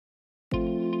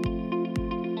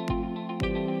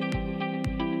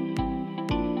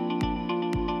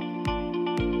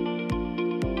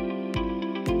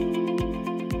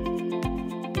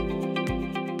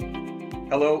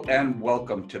Hello and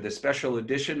welcome to this special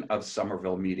edition of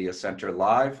Somerville Media Center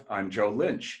Live. I'm Joe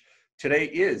Lynch. Today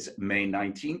is May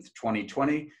 19th,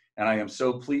 2020, and I am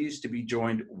so pleased to be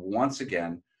joined once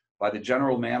again by the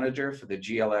General Manager for the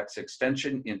GLX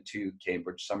extension into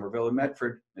Cambridge, Somerville, and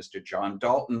Medford, Mr. John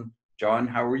Dalton. John,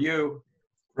 how are you?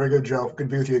 Very good, Joe. Good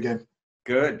to be with you again.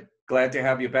 Good. Glad to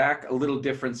have you back. A little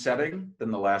different setting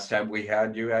than the last time we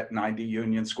had you at 90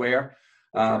 Union Square.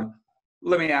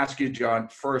 Let me ask you, John,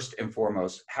 first and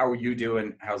foremost, how are you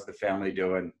doing? How's the family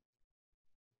doing?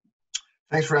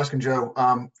 Thanks for asking, Joe.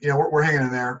 We're hanging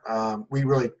in there. We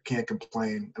really can't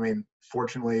complain. I mean,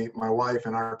 fortunately, my wife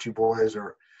and our two boys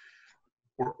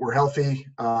we're healthy.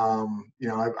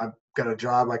 I've got a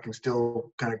job I can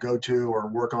still kind of go to or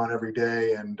work on every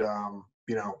day. And,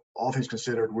 all things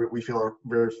considered, we feel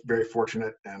very, very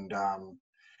fortunate. And,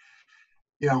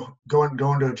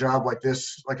 going to a job like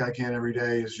this, like I can every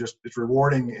day, it's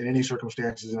rewarding in any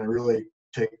circumstances. And I really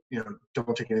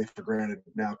don't take anything for granted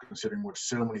now, considering what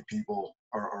so many people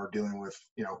are dealing with,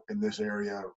 in this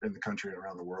area, in the country, and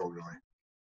around the world, really.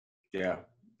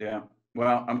 Yeah.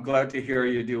 Well, I'm glad to hear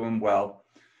you're doing well.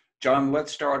 John,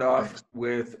 let's start off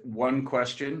with one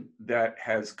question that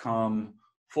has come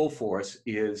full force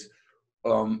is,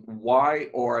 why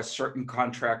are certain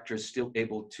contractors still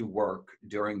able to work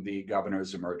during the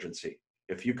governor's emergency?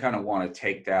 If you kind of want to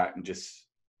take that and just,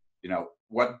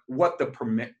 what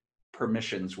the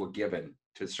permissions were given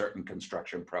to certain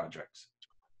construction projects.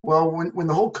 Well, when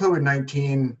the whole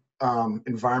COVID-19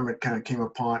 environment kind of came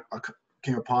upon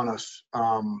us,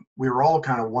 we were all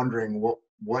kind of wondering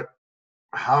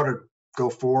how to go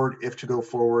forward, if to go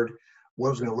forward, what it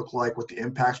was going to look like, what the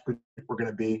impacts were going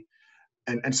to be.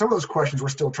 And some of those questions we're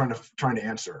still trying to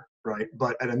answer, right?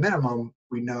 But at a minimum,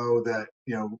 we know that,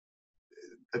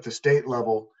 at the state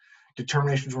level,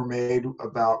 determinations were made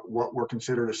about what were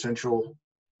considered essential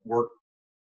work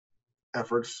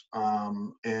efforts,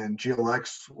 and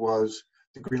GLX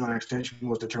the Green Line extension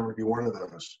was determined to be one of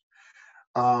those.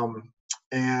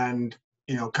 Kind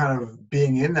of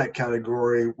being in that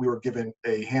category, we were given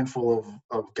a handful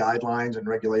of guidelines and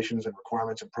regulations and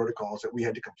requirements and protocols that we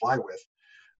had to comply with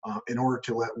in order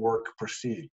to let work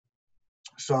proceed.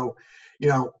 So,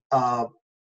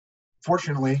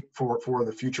 fortunately for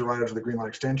the future riders of the Green Line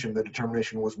extension, the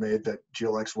determination was made that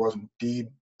GLX was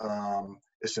indeed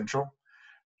essential.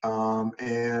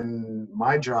 And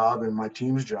my job and my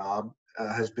team's job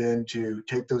has been to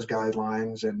take those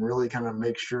guidelines and really kind of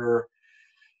make sure,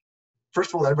 first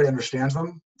of all, everybody understands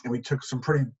them. And we took some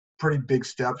pretty big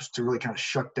steps to really kind of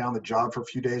shut down the job for a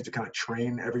few days to kind of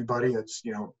train everybody. It's,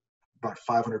 about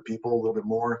 500 people, a little bit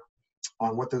more,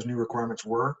 on what those new requirements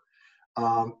were.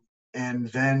 And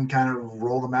then kind of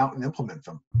roll them out and implement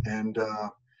them. And,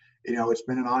 it's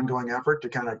been an ongoing effort to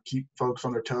kind of keep folks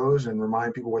on their toes and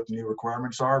remind people what the new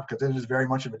requirements are, because it is very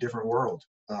much of a different world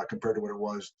compared to what it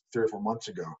was 3 or 4 months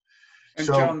ago. And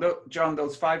so, John,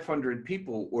 those 500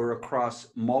 people were across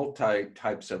multi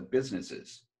types of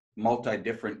businesses, multi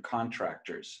different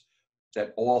contractors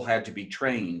that all had to be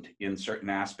trained in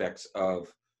certain aspects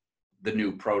of the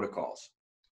new protocols.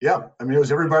 Yeah, I mean, it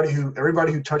was everybody who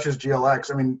touches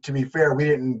GLX. I mean, to be fair, we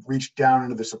didn't reach down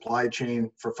into the supply chain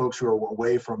for folks who are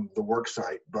away from the work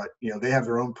site, but they have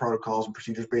their own protocols and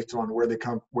procedures based on where they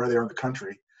are in the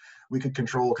country. We could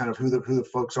control kind of who the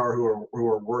folks are who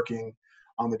are working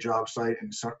on the job site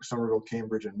in Somerville,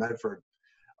 Cambridge, and Medford.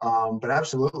 But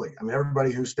absolutely, I mean,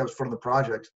 everybody who steps foot on the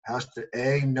project has to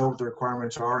A, know what the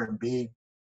requirements are, and B,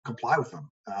 comply with them.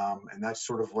 And that's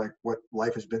sort of like what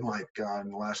life has been like in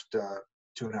the last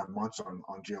 2.5 months on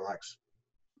GLX.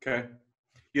 Okay.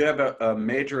 You have a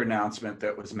major announcement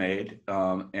that was made,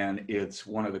 and it's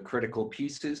one of the critical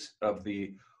pieces of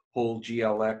the whole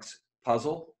GLX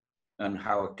puzzle and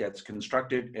how it gets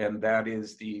constructed, and that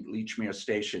is the Lechmere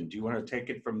Station. Do you want to take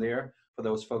it from there for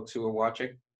those folks who are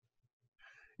watching?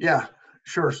 Yeah,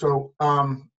 sure. So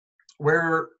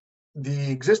where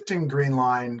the existing Green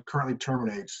Line currently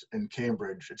terminates in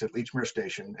Cambridge, it's at Lechmere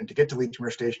Station. And to get to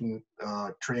Lechmere Station,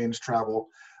 trains travel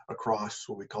across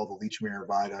what we call the Lechmere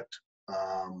Viaduct,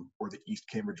 or the East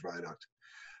Cambridge Viaduct.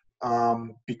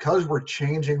 Because we're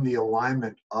changing the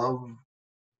alignment of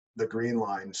the Green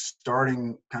Line,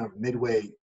 starting kind of midway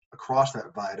across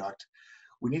that viaduct,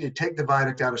 we need to take the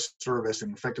viaduct out of service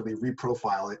and effectively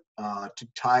reprofile it to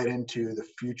tie it into the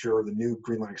future of the new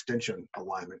Green Line extension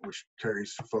alignment, which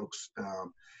carries folks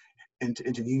into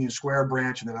the Union Square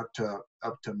branch and then up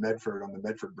to Medford on the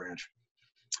Medford branch.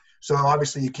 So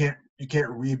obviously you can't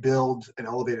rebuild an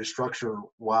elevated structure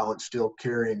while it's still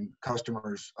carrying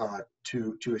customers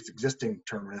to its existing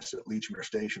terminus at Lechmere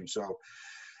Station. So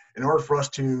In order for us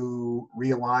to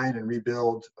realign and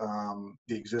rebuild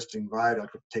the existing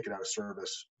viaduct, we take it out of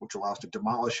service, which allows us to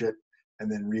demolish it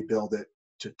and then rebuild it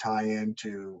to tie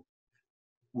into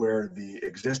where the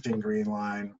existing green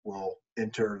line will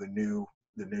enter the new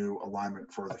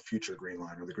alignment for the future green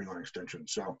line, or the green line extension.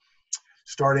 So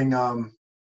starting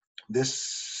this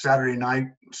Saturday night,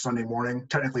 Sunday morning,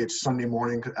 technically it's Sunday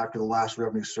morning after the last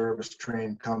revenue service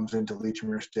train comes into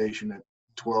Leechmere Station at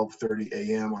 12:30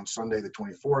 a.m. on Sunday the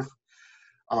 24th.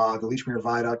 The Leechmere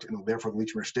Viaduct, and therefore the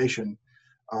Leechmere Station,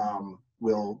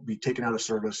 will be taken out of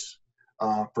service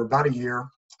for about a year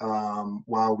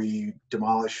while we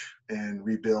demolish and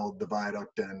rebuild the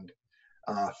viaduct and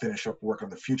finish up work on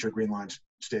the future Green Line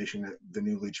station at the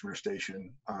new Leechmere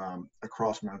Station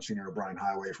across Monsignor O'Brien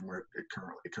Highway from where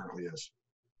it currently is.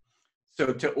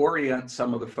 So to orient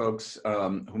some of the folks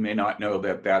who may not know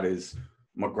that is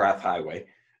McGrath Highway,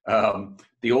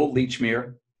 the old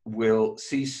Leechmere will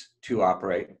cease to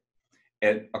operate,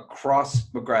 and across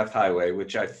McGrath Highway,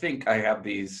 which I think I have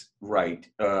these right,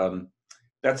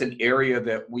 that's an area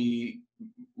that we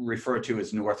refer to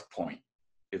as North Point.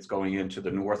 It's going into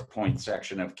the North Point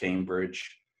section of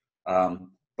Cambridge.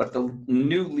 But the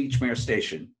new Leechmere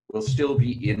Station will still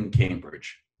be in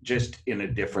Cambridge, just in a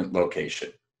different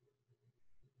location.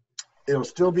 It'll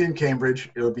still be in Cambridge.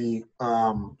 It'll be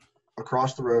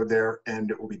across the road there, and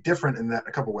it will be different in that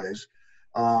a couple ways.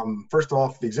 First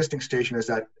off, the existing station is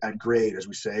at grade, as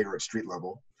we say, or at street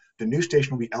level. The new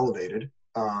station will be elevated.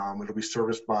 It'll be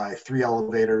serviced by 3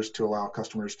 elevators to allow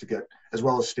customers to get, as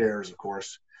well as stairs, of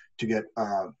course, to get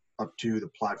up to the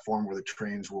platform where the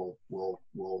trains will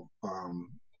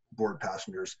board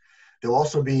passengers. There'll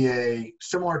also be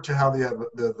similar to how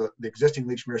the existing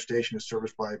Leechmere Station is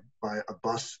serviced by a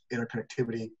bus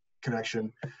interconnectivity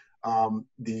connection.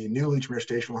 The new Leechmere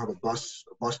Station will have a bus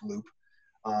loop,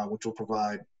 which will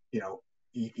provide,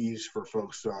 ease for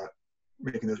folks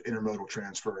making those intermodal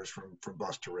transfers from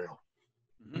bus to rail.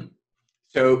 Mm-hmm.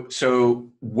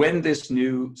 So when this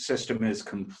new system is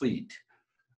complete,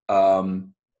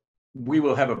 we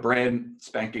will have a brand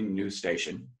spanking new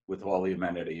station with all the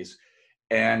amenities,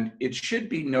 and it should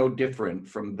be no different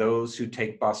from those who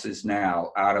take buses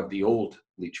now out of the old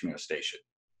Leechmere Station.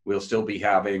 We'll still be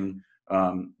having,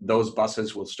 those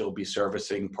buses will still be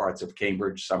servicing parts of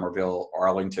Cambridge, Somerville,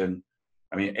 Arlington.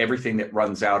 I mean, everything that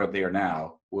runs out of there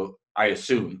now will, I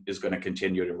assume, is going to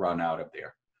continue to run out of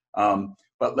there.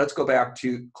 But let's go back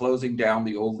to closing down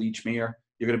the old Leechmere.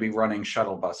 You're going to be running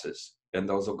shuttle buses, and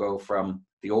those will go from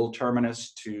the old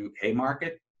terminus to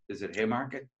Haymarket. Is it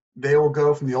Haymarket? They will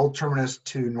go from the old terminus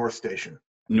to North Station.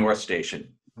 North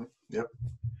Station. Yep.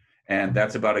 And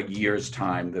that's about a year's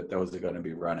time that those are going to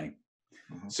be running.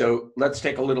 Mm-hmm. So let's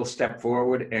take a little step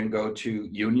forward and go to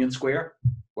Union Square.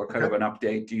 What kind of an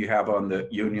update do you have on the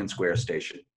Union Square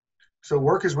station? So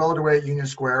work is well underway at Union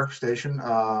Square Station.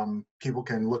 People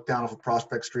can look down off of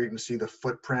Prospect Street and see the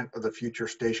footprint of the future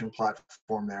station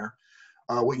platform there.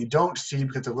 What you don't see,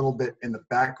 because it's a little bit in the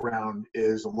background,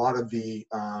 is a lot of the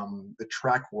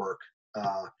track work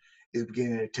is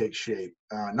beginning to take shape.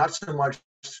 Not so much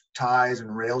ties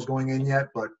and rails going in yet,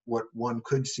 but what one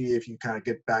could see if you kind of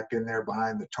get back in there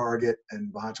behind the Target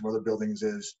and behind some other buildings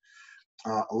is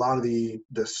a lot of the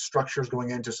structures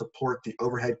going in to support the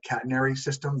overhead catenary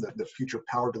system, the future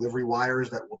power delivery wires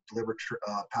that will deliver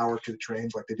power to the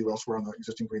trains like they do elsewhere on the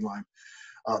existing Green Line.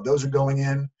 Those are going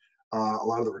in. A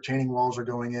lot of the retaining walls are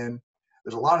going in.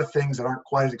 There's a lot of things that aren't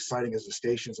quite as exciting as the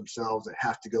stations themselves that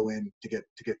have to go in to get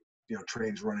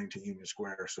trains running to Union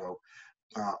Square. So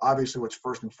obviously what's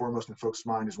first and foremost in folks'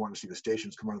 mind is wanting to see the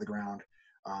stations come out of the ground.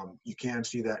 You can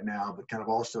see that now, but kind of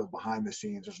also behind the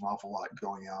scenes, there's an awful lot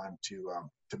going on to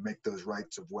make those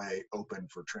rights of way open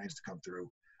for trains to come through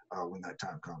when that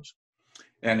time comes.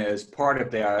 And as part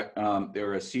of that, there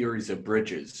are a series of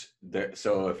bridges.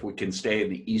 So if we can stay in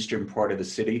the eastern part of the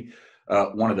city,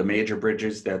 one of the major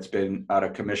bridges that's been out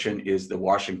of commission is the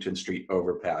Washington Street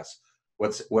overpass.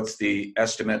 What's the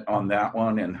estimate on that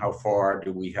one, and how far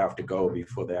do we have to go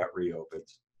before that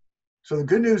reopens? So the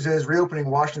good news is reopening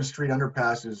Washington Street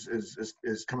underpass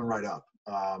is coming right up.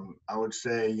 I would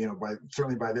say,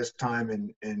 certainly by this time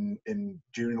in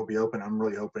June it'll be open. I'm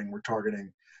really hoping, we're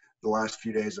targeting the last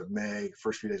few days of May,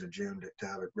 first few days of June to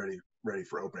have it ready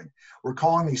for opening. We're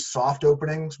calling these soft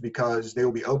openings because they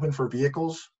will be open for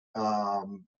vehicles,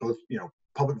 both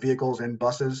public vehicles and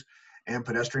buses and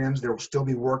pedestrians. There will still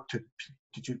be work to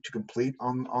complete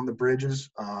on the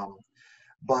bridges,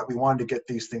 but we wanted to get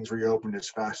these things reopened as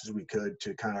fast as we could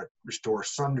to kind of restore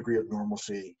some degree of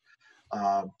normalcy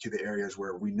to the areas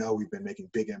where we know we've been making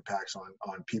big impacts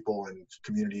on people and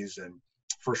communities and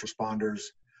first responders.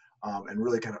 and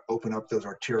really kind of open up those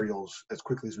arterials as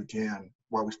quickly as we can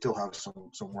while we still have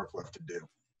some work left to do.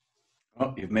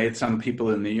 Well, you've made some people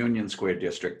in the Union Square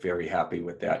district very happy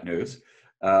with that news.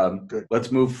 Good.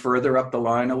 Let's move further up the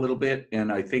line a little bit,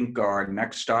 and I think our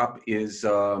next stop is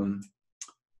Gilman.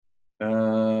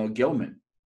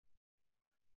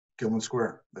 Gilman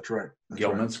Square. That's right.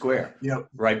 Gilman Square. You know,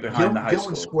 right behind the high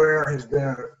Gilman school. Square has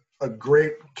been a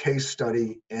great case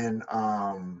study in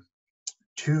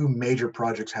two major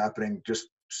projects happening just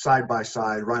side by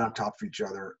side, right on top of each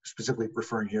other, specifically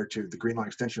referring here to the Green Line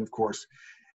Extension, of course,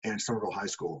 and Somerville High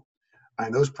School.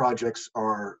 And those projects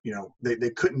are, you know, they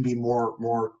couldn't be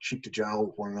more cheek to jowl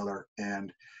with one another.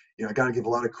 And, you know, I got to give a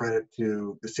lot of credit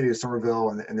to the city of Somerville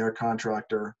and their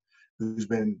contractor who's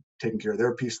been taking care of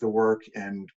their piece of the work,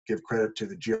 and give credit to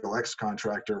the GLX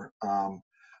contractor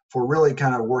for really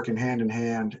kind of working hand in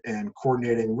hand and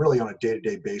coordinating really on a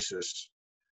day-to-day basis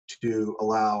to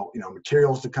allow, you know,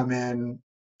 materials to come in,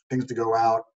 things to go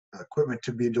out, equipment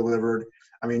to be delivered.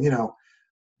 I mean, you know,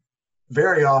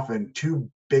 very often two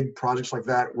big projects like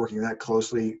that working that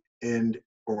closely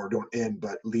don't end,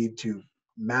 but lead to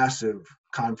massive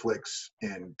conflicts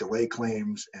and delay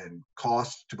claims and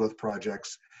costs to both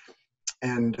projects.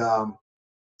 And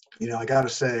you know, I got to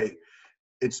say,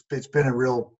 it's been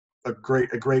a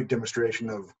great demonstration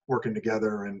of working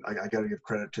together, and I got to give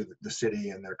credit to the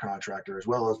city and their contractor, as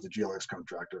well as the GLX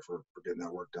contractor for getting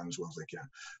that work done as well as they can.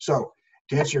 So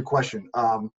to answer your question,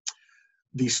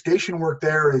 the station work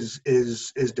there is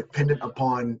dependent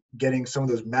upon getting some of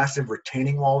those massive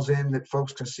retaining walls in that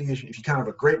folks can see. If you kind of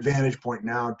have a great vantage point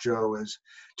now, Joe, is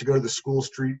to go to the School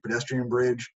Street pedestrian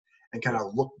bridge and kind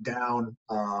of look down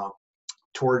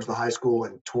towards the high school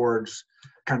and towards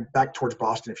kind of back towards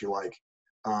Boston, if you like,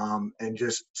 and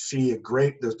just see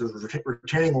those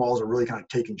retaining walls are really kind of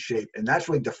taking shape, and that's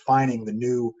really defining the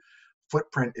new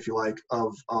footprint, if you like,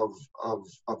 of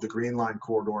the Green Line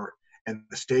corridor. And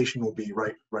the station will be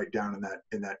right down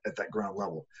at that ground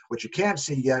level. What you can't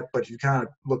see yet, but you kind of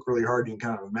look really hard, you can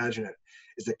kind of imagine it,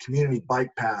 is the community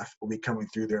bike path will be coming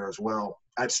through there as well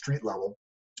at street level,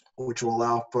 which will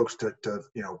allow folks to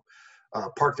you know,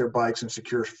 park their bikes in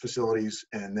secure facilities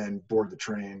and then board the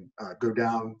train, go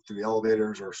down through the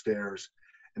elevators or stairs,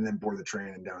 and then board the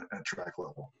train and down at track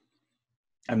level.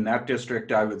 And that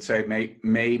district, I would say,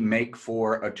 may make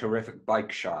for a terrific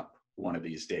bike shop one of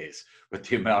these days, with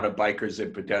the amount of bikers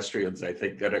and pedestrians I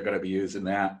think that are going to be using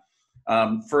that.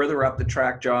 Further up the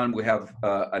track, John, we have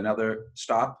another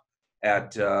stop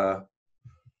at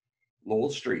Lowell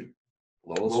Street.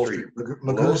 Lowell Street.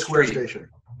 Laguna Square Station.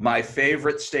 My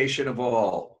favorite station of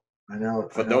all. I know.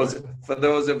 For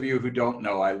those of you who don't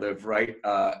know, I live right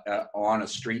on a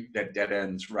street that dead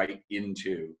ends right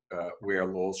into where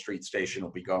Lowell Street Station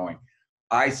will be going.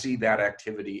 I see that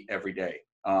activity every day.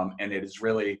 And it is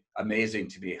really amazing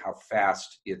to me how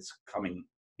fast it's coming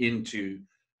into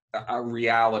a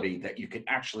reality that you can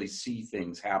actually see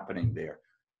things happening there.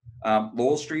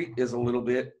 Lowell Street is a little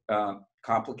bit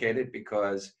complicated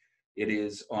because it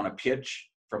is on a pitch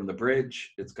from the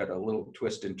bridge. It's got a little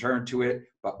twist and turn to it,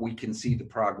 but we can see the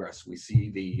progress. We see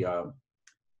the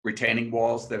retaining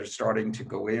walls that are starting to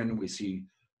go in. We see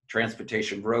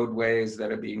transportation roadways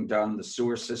that are being done. The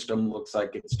sewer system looks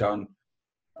like it's done.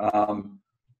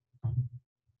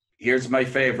 Here's my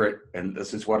favorite, and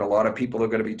this is what a lot of people are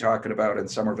going to be talking about in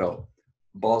Somerville: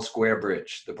 Ball Square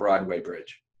Bridge, the Broadway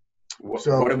Bridge. What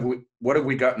have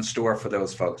we got in store for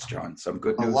those folks, John? Some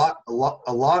good news.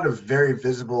 A lot of very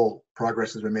visible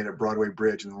progress has been made at Broadway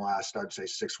Bridge in the last, I'd say,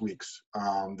 6 weeks.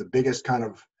 The biggest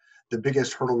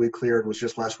hurdle we cleared was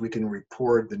just last weekend. We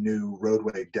poured the new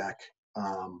roadway deck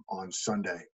on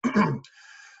Sunday.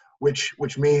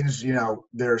 Which means, you know,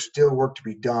 there's still work to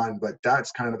be done, but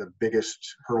that's kind of the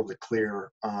biggest hurdle to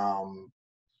clear.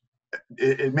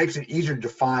 It makes it easier to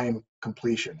define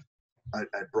completion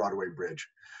at Broadway Bridge.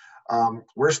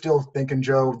 We're still thinking,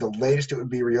 Joe, the latest it would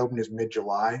be reopened is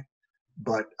mid-July,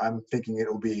 but I'm thinking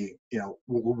it'll be, you know,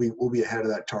 we'll be ahead of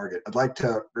that target. I'd like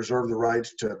to reserve the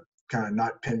rights to kind of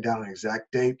not pin down an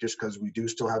exact date, just because we do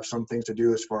still have some things to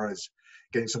do as far as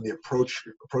getting some of the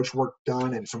approach work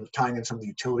done and tying in some of the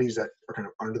utilities that are kind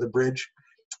of under the bridge.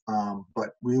 But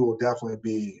we will definitely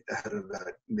be ahead of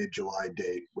that mid-July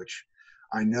date, which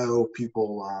I know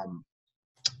people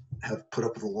have put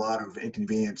up with a lot of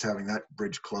inconvenience having that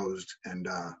bridge closed, and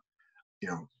you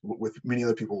know, with many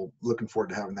other people looking forward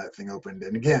to having that thing opened.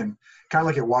 And again, kind of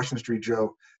like at Washington Street,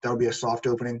 Joe, that would be a soft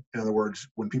opening. In other words,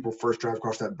 when people first drive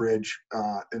across that bridge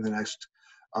in the next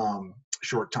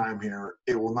short time here,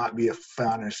 it will not be a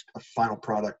final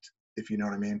product, if you know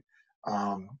what I mean.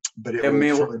 But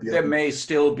there may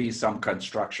still be some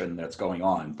construction that's going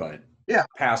on, but Yeah.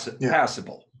 Passable.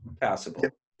 Yeah.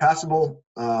 Passable,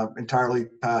 entirely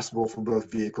passable for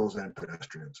both vehicles and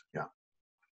pedestrians. Yeah.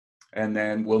 And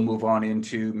then we'll move on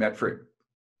into Medford.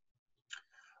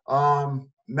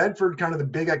 Medford, kind of the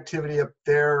big activity up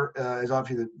there is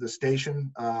obviously the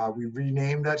station. We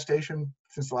renamed that station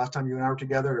since the last time you and I were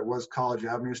together. It was College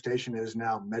Avenue Station. It is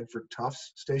now Medford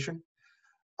Tufts Station.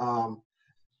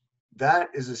 That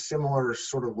is a similar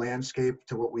sort of landscape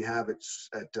to what we have at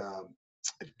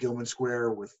Gilman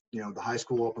Square with, the high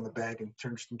school up on the bank. In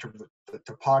terms of the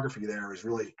topography there is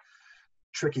really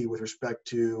tricky with respect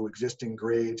to existing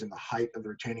grades and the height of the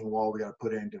retaining wall we got to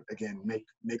put in to, again, make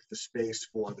the space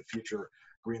for the future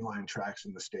Green Line tracks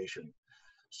in the station.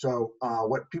 So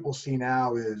what people see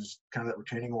now is kind of that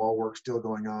retaining wall work still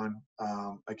going on.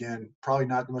 Again, probably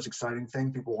not the most exciting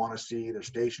thing. People want to see their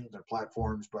stations, their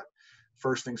platforms, but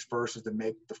first things first is to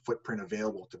make the footprint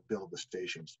available to build the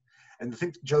stations. And I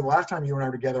think, Joe, the last time you and I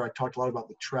were together, I talked a lot about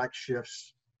the track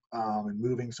shifts and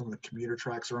moving some of the commuter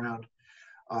tracks around.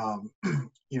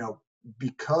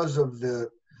 Because of the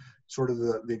sort of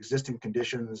the existing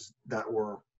conditions that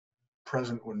were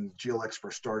present when GLX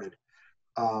first started,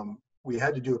 we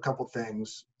had to do a couple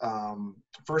things.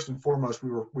 First and foremost,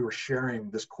 we were sharing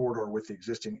this corridor with the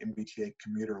existing MBTA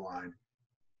commuter line,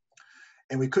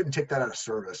 and we couldn't take that out of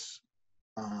service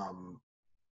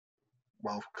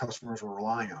while customers were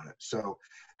relying on it. So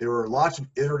there were lots of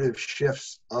iterative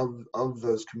shifts of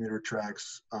those commuter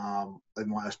tracks in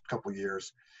the last couple of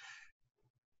years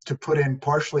to put in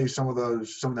partially some of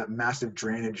that massive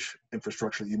drainage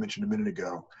infrastructure that you mentioned a minute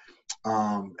ago,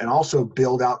 and also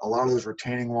build out a lot of those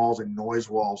retaining walls and noise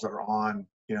walls that are on,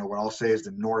 what I'll say is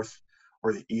the north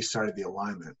or the east side of the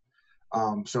alignment.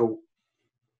 So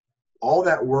all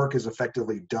that work is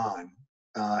effectively done.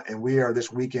 And we are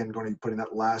this weekend going to be putting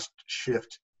that last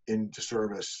shift into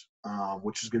service,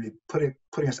 which is going to be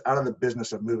putting us out of the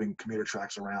business of moving commuter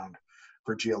tracks around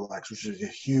for GLX, which is a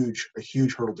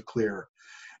huge hurdle to clear.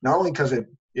 Not only because it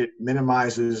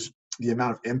minimizes the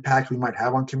amount of impact we might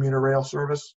have on commuter rail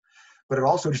service, but it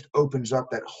also just opens up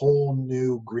that whole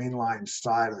new Green Line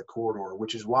side of the corridor,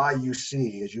 which is why you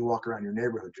see, as you walk around your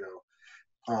neighborhood,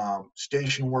 Joe,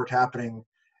 station work happening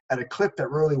at a clip that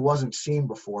really wasn't seen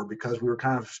before, because we were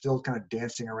still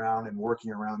dancing around and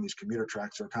working around these commuter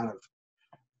tracks that are kind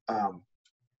of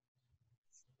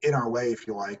in our way, if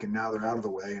you like, and now they're out of the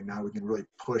way, and now we can really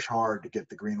push hard to get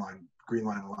the Green Line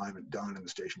alignment done and the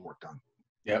station work done.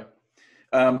 Yep.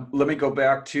 Let me go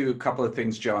back to a couple of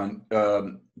things, John.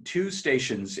 Two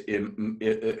stations,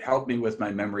 it helped me with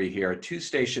my memory here. Two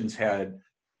stations had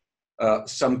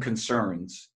some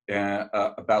concerns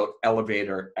about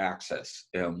elevator access.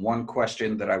 One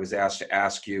question that I was asked to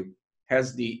ask you: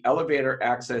 has the elevator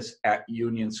access at the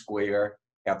Union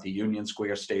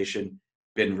Square station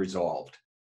been resolved?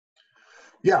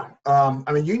 Yeah,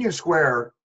 Union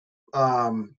Square,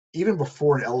 even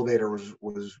before an elevator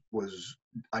was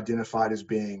identified as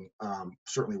being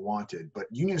certainly wanted, but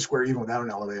Union Square, even without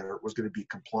an elevator, was going to be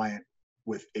compliant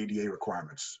with ADA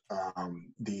requirements.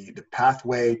 The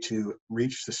pathway to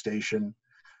reach the station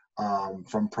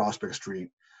from Prospect Street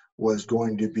was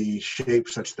going to be shaped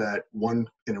such that one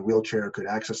in a wheelchair could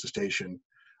access the station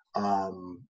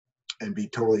and be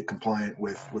totally compliant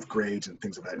with grades and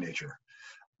things of that nature.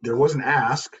 There was an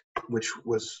ask, which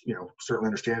was certainly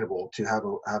understandable, to have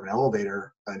an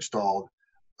elevator installed,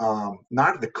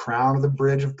 not at the crown of the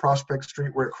bridge of Prospect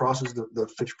Street where it crosses the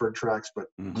Fitchburg tracks, but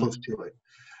close to it.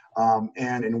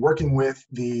 And in working with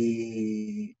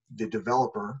the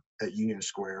developer at Union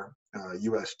Square,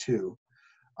 US2,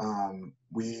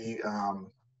 we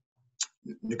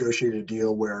negotiated a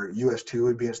deal where US2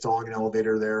 would be installing an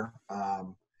elevator there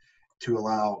to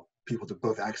allow people to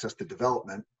both access the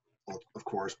development, of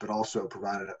course, but also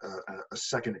provide a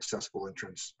second accessible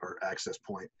entrance or access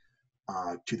point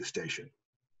to the station.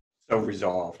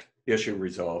 So issue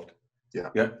resolved.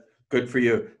 Yeah. Good for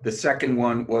you. The second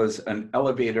one was an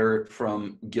elevator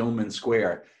from Gilman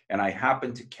Square, and I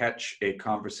happened to catch a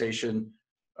conversation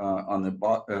on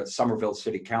the Somerville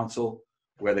City Council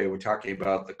where they were talking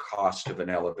about the cost of an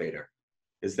elevator.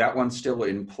 Is that one still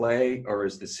in play, or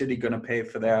is the city going to pay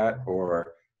for that,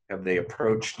 or have they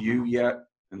approached you yet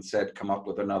and said, come up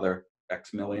with another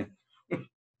X million?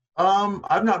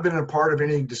 I've not been a part of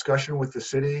any discussion with the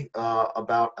city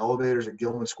about elevators at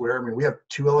Gilman Square. We have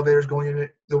two elevators going in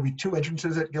it. There'll be two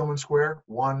entrances at Gilman Square,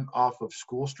 one off of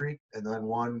School Street and then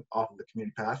one off of the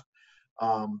community path.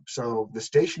 So the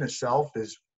station itself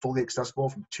is fully accessible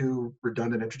from two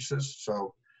redundant entrances.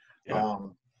 So yeah.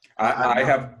 I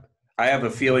have a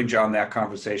feeling, John, that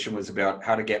conversation was about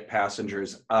how to get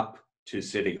passengers up to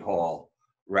City Hall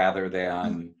rather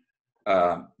than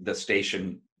the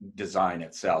station design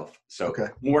itself. So Okay.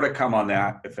 more to come on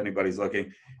that if anybody's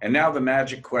looking. And now the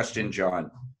magic question, John.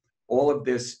 All of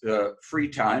this free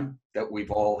time that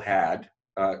we've all had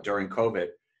during COVID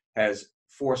has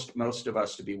forced most of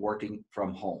us to be working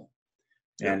from home.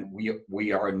 Yeah. And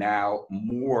we are now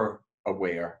more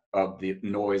aware of the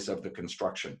noise of the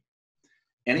construction.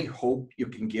 Any hope you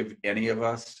can give any of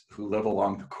us who live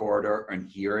along the corridor and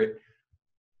hear it?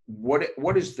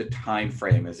 What is the time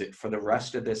frame? Is it for the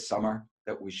rest of this summer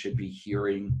that we should be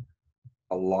hearing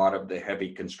a lot of the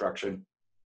heavy construction?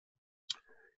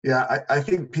 Yeah, I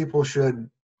think people should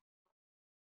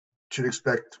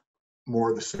expect more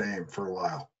of the same for a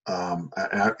while.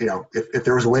 If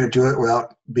there was a way to do it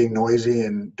without being noisy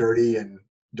and dirty and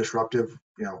disruptive,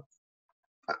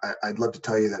 I'd love to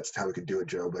tell you that's how we could do it,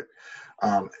 Joe. But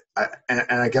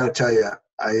I got to tell you,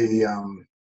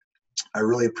 I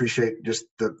really appreciate just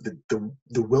the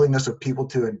willingness of people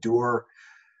to endure.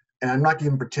 And I'm not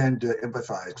even pretend to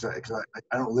empathize because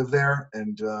I don't live there,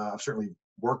 and I've certainly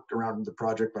worked around the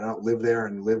project, but I don't live there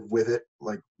and live with it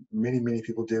like many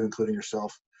people do, including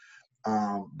yourself.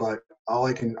 But all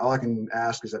I can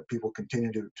ask is that people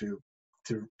continue to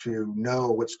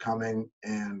know what's coming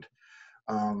and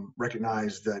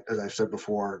recognize that, as I've said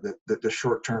before, that the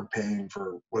short-term pain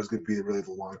for what is going to be really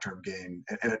the long-term gain,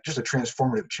 and just a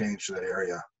transformative change to that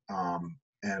area.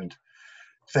 And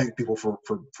thank people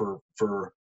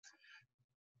for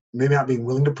maybe not being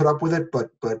willing to put up with it,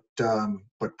 but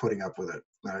putting up with it.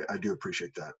 I do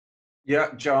appreciate that.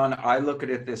 Yeah, John, I look at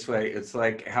it this way. It's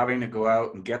like having to go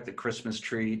out and get the Christmas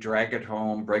tree, drag it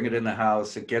home, bring it in the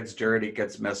house. It gets dirty, it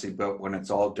gets messy, but when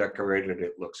it's all decorated,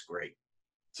 it looks great.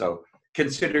 So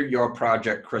consider your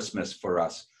project Christmas for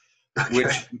us,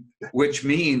 which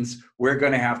means we're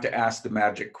going to have to ask the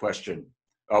magic question.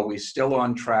 Are we still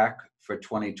on track for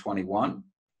 2021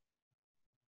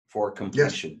 for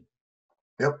completion? Yes.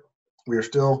 Yep. We are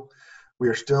still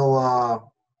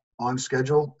on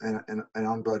schedule and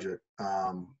on budget.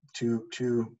 Two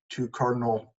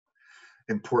cardinal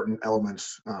important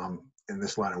elements in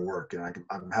this line of work, and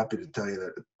I'm happy to tell you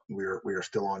that we are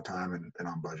still on time and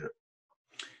on budget.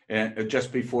 And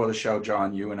just before the show,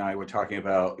 John, you and I were talking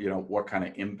about what kind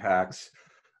of impacts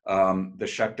the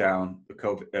shutdown, the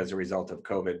COVID, as a result of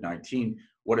COVID-19,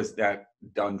 what has that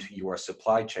done to your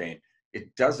supply chain?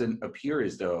 It doesn't appear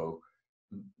as though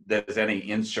there's any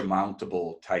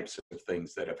insurmountable types of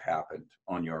things that have happened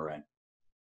on your end.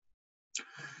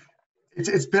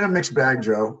 It's been a mixed bag,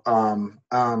 Joe.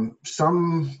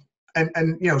 Some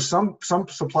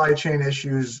supply chain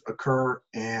issues occur,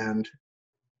 and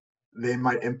they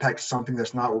might impact something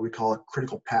that's not what we call a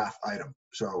critical path item.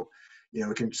 So,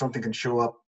 something can show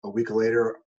up a week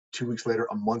later, 2 weeks later,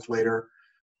 a month later,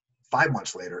 5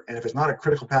 months later, and if it's not a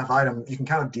critical path item, you can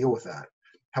kind of deal with that.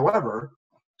 However,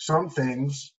 some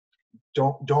things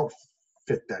don't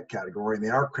fit that category, and they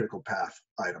are critical path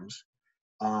items.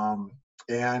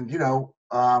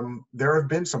 There have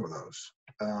been some of those,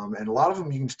 and a lot of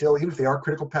them you can still, even if they are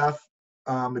critical path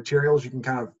materials, you can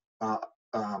kind of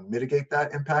mitigate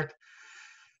that impact.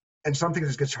 And some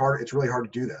things it gets hard. It's really hard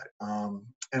to do that.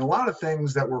 And a lot of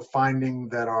things that we're finding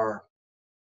that are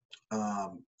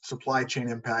supply chain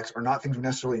impacts are not things we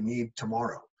necessarily need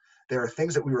tomorrow. There are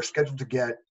things that we were scheduled to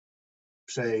get,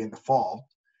 say, in the fall,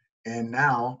 and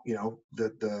now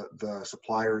the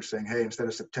supplier is saying, hey, instead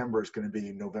of September, it's going to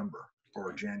be November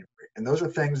or January. And those are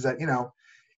things that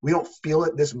we don't feel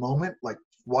at this moment. Like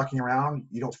walking around,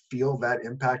 you don't feel that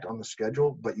impact on the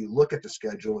schedule, but you look at the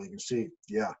schedule and you can see,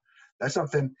 yeah, that's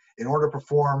something. In order to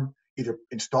perform, either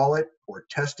install it or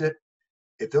test it,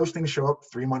 if those things show up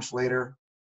 3 months later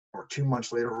or 2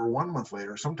 months later or 1 month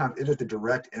later, sometimes it is the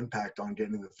direct impact on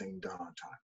getting the thing done on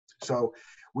time. So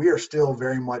we are still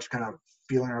very much kind of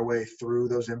feeling our way through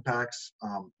those impacts.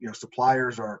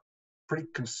 Suppliers are pretty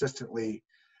consistently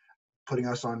putting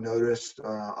us on notice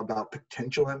about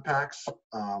potential impacts,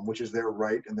 which is their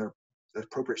right and their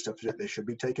appropriate steps that they should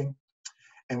be taking.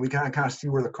 And we kind of see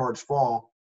where the cards fall,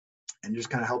 and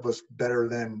just kind of help us better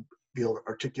then be able to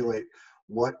articulate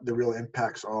what the real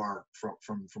impacts are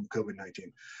from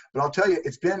COVID-19. But I'll tell you,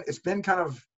 it's been kind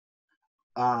of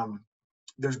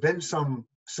there's been some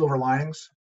silver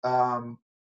linings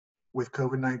with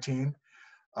COVID-19.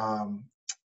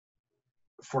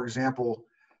 For example,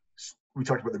 we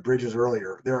talked about the bridges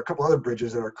earlier. There are a couple other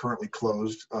bridges that are currently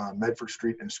closed, Medford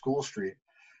Street and School Street,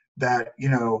 that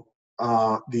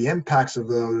the impacts of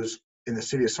those in the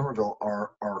city of Somerville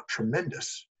are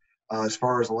tremendous as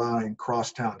far as allowing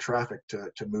crosstown traffic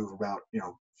to move about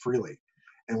freely.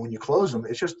 And when you close them,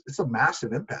 it's a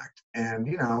massive impact. And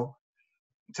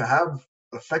to have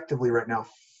effectively right now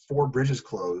 4 bridges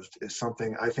closed is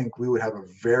something I think we would have a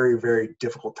very, very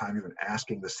difficult time even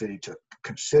asking the city to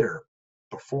consider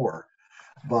before.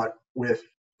 But with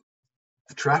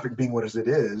the traffic being what it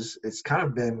is, it's kind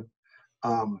of been,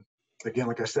 again,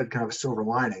 like I said, kind of a silver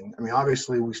lining. I mean,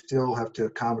 obviously, we still have to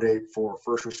accommodate for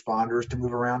first responders to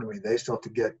move around. I mean, they still have to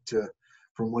get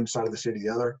from one side of the city to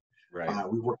the other. Right.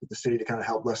 We work with the city to kind of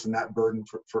help lessen that burden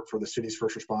for the city's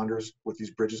first responders with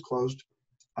these bridges closed.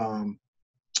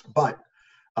 But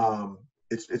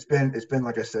it's been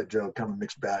like I said, Joe, kind of a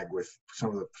mixed bag with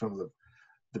some of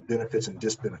the benefits and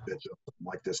disbenefits of something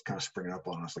like this kind of springing up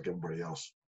on us like everybody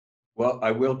else. Well,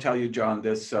 I will tell you, John,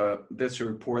 this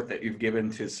report that you've given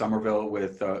to Somerville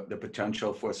with the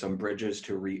potential for some bridges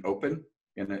to reopen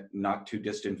in a not too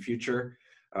distant future,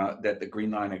 that the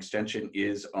Green Line extension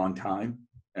is on time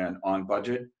and on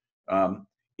budget,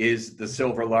 is the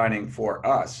silver lining for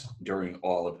us during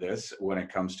all of this when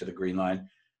it comes to the Green Line.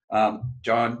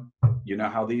 John, you know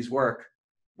how these work.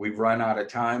 We've run out of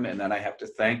time, and then I have to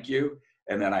thank you,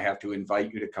 and then I have to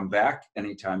invite you to come back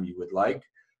anytime you would like.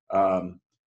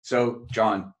 So,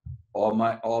 John, all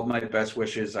my best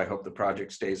wishes. I hope the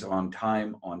project stays on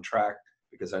time, on track,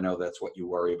 because I know that's what you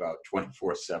worry about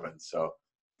 24/7. So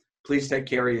please take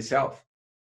care of yourself.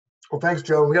 Well, thanks,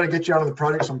 Joe. We got to get you out on the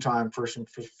project sometime for some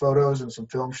photos and some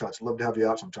film shots. I'd love to have you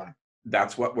out sometime.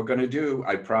 That's what we're going to do.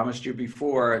 I promised you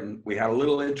before, and we had a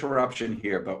little interruption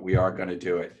here, but we are going to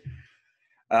do it.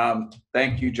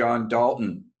 Thank you, John.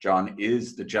 Dalton. John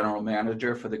is the general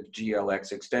manager for the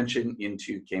GLX extension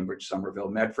into Cambridge, Somerville,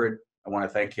 Medford. I want to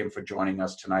thank him for joining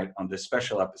us tonight on this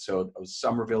special episode of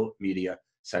Somerville Media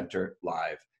Center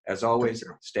Live. As always,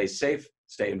 stay safe,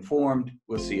 stay informed.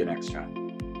 We'll see you next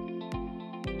time.